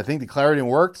sneeze. I think the Claritin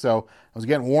worked, so I was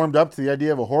getting warmed up to the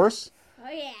idea of a horse. Oh,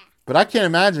 yeah. But I can't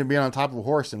imagine being on top of a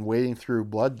horse and wading through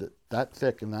blood that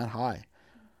thick and that high.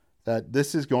 That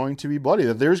this is going to be bloody.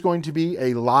 That there's going to be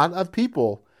a lot of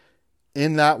people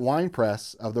in that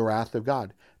winepress of the wrath of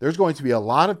God. There's going to be a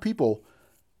lot of people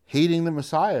hating the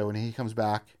Messiah when he comes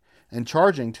back and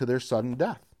charging to their sudden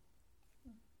death.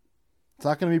 It's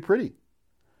not going to be pretty.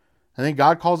 I think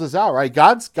God calls us out, right?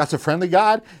 God's a friendly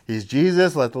God. He's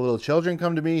Jesus. Let the little children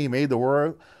come to me. He made the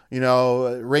world,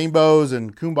 rainbows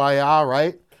and kumbaya,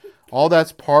 right? All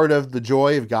that's part of the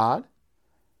joy of God.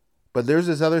 But there's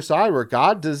this other side where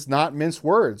God does not mince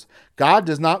words. God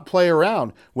does not play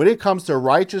around. When it comes to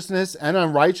righteousness and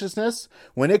unrighteousness,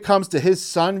 when it comes to his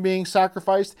son being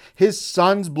sacrificed, his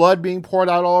son's blood being poured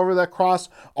out all over that cross,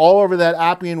 all over that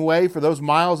Appian Way for those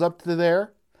miles up to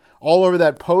there, all over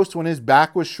that post when his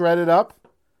back was shredded up,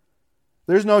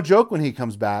 there's no joke when he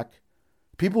comes back.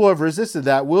 People who have resisted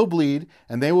that will bleed,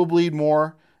 and they will bleed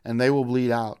more, and they will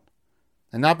bleed out.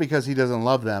 And not because he doesn't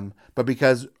love them, but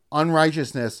because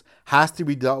unrighteousness has to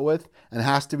be dealt with and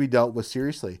has to be dealt with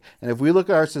seriously. And if we look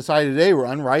at our society today where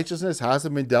unrighteousness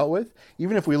hasn't been dealt with,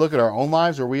 even if we look at our own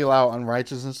lives where we allow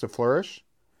unrighteousness to flourish,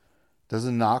 does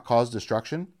it not cause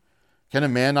destruction? Can a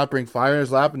man not bring fire in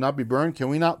his lap and not be burned? Can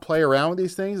we not play around with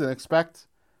these things and expect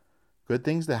good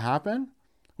things to happen?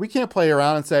 We can't play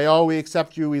around and say, oh, we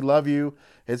accept you, we love you,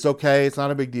 it's okay, it's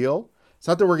not a big deal. It's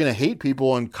not that we're going to hate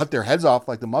people and cut their heads off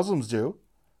like the Muslims do.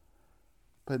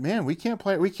 But man, we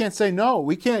can't say no.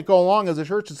 We can't go along as a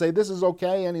church and say this is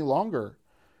okay any longer.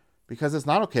 Because it's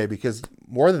not okay. Because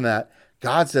more than that,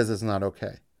 God says it's not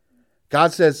okay.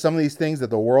 God says some of these things that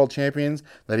the world champions,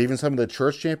 that even some of the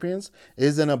church champions,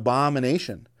 is an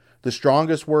abomination. The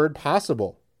strongest word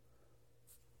possible.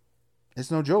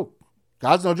 It's no joke.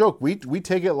 God's no joke. We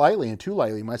take it lightly and too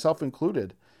lightly, myself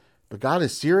included. But God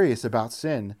is serious about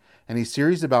sin, and he's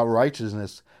serious about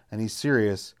righteousness, and he's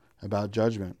serious about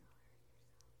judgment.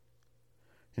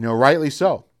 Rightly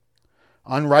so.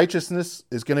 Unrighteousness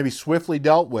is going to be swiftly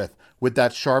dealt with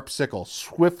that sharp sickle,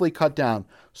 swiftly cut down,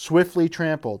 swiftly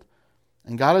trampled.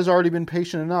 And God has already been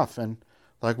patient enough. And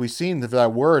like we've seen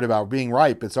that word about being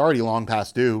ripe, it's already long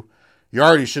past due. You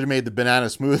already should have made the banana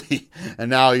smoothie.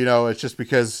 And now, it's just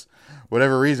because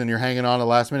whatever reason you're hanging on to the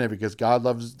last minute because God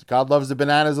loves the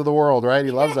bananas of the world, right?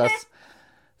 He loves us.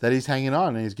 That he's hanging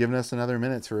on and he's given us another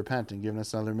minute to repent and given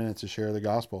us another minute to share the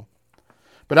gospel.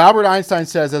 But Albert Einstein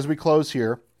says, as we close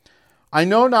here, I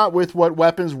know not with what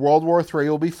weapons World War III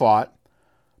will be fought,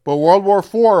 but World War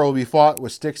IV will be fought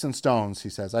with sticks and stones, he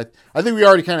says. I think we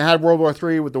already kind of had World War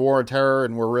III with the War of Terror,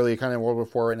 and we're really kind of in World War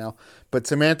IV right now. But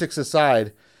semantics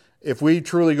aside, if we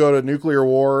truly go to nuclear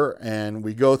war and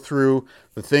we go through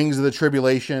the things of the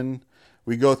tribulation,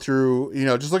 we go through,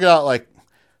 just look at like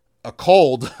a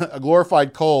cold, a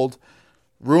glorified cold,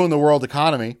 ruin the world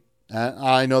economy. And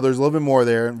I know there's a little bit more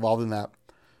there involved in that.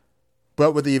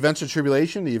 But with the events of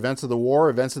tribulation, the events of the war,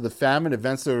 events of the famine,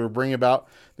 events that will bring about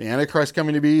the Antichrist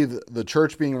coming to be, the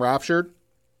church being raptured,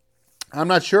 I'm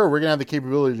not sure we're going to have the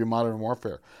capability to do modern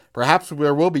warfare. Perhaps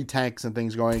there will be tanks and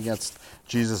things going against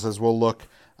Jesus as we'll look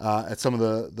at some of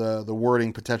the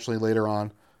wording potentially later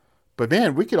on. But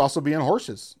man, we could also be on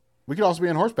horses. We could also be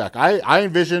on horseback. I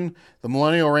envision the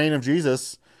millennial reign of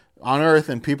Jesus on earth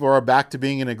and people are back to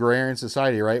being an agrarian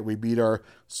society, right? We beat our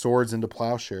swords into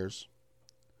plowshares.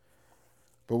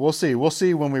 But we'll see. We'll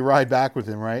see when we ride back with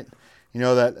him, right?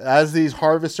 That as these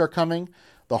harvests are coming,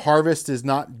 the harvest is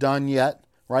not done yet,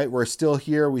 right? We're still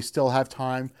here. We still have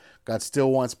time. God still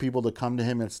wants people to come to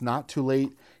him. It's not too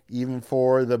late, even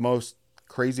for the most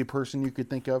crazy person you could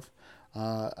think of,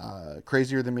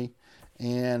 crazier than me,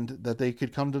 and that they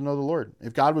could come to know the Lord.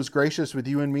 If God was gracious with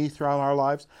you and me throughout our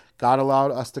lives, God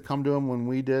allowed us to come to him when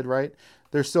we did, right?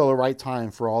 There's still a right time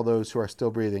for all those who are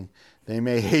still breathing. They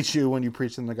may hate you when you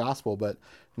preach them the gospel, but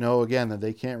know again that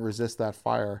they can't resist that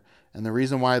fire. And the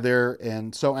reason why they're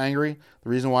so angry, the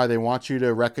reason why they want you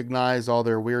to recognize all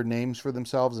their weird names for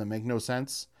themselves that make no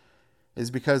sense, is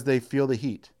because they feel the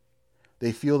heat.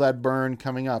 They feel that burn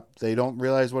coming up. They don't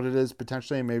realize what it is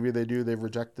potentially. Maybe they do. They've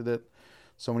rejected it.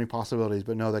 So many possibilities.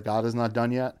 But know that God is not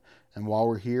done yet. And while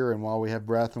we're here and while we have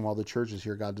breath and while the church is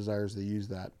here, God desires to use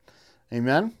that.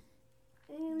 Amen?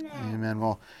 Amen.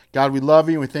 Well, God, we love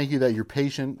you and we thank you that you're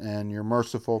patient and you're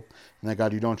merciful and that,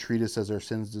 God, you don't treat us as our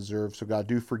sins deserve. So, God,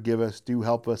 do forgive us. Do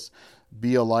help us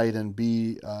be a light and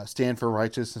stand for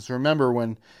righteousness. Remember,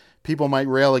 when people might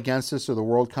rail against us or the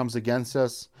world comes against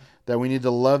us, that we need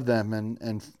to love them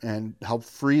and help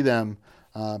free them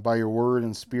by your word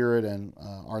and spirit and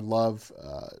our love,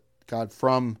 God,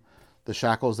 from the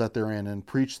shackles that they're in, and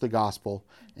preach the gospel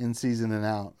in season and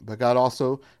out. But God,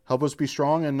 also help us be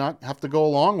strong and not have to go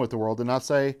along with the world and not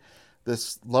say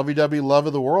this lovey-dovey love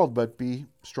of the world, but be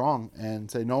strong and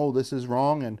say, no, this is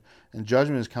wrong and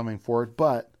judgment is coming for it.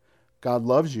 But God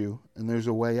loves you and there's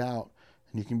a way out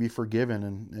and you can be forgiven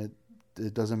and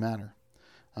it doesn't matter.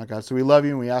 God, so we love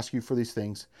you and we ask you for these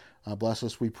things. Bless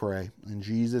us, we pray. In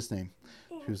Jesus' name.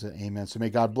 Amen. So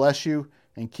may God bless you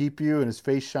and keep you and his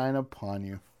face shine upon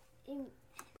you.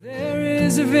 There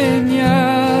is a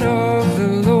vineyard of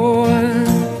the Lord.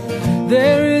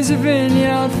 There is a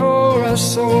vineyard for our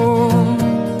soul.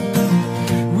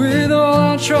 With all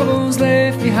our troubles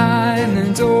left behind,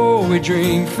 and oh, we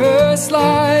drink first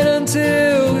light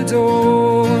until the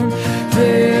dawn.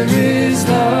 There is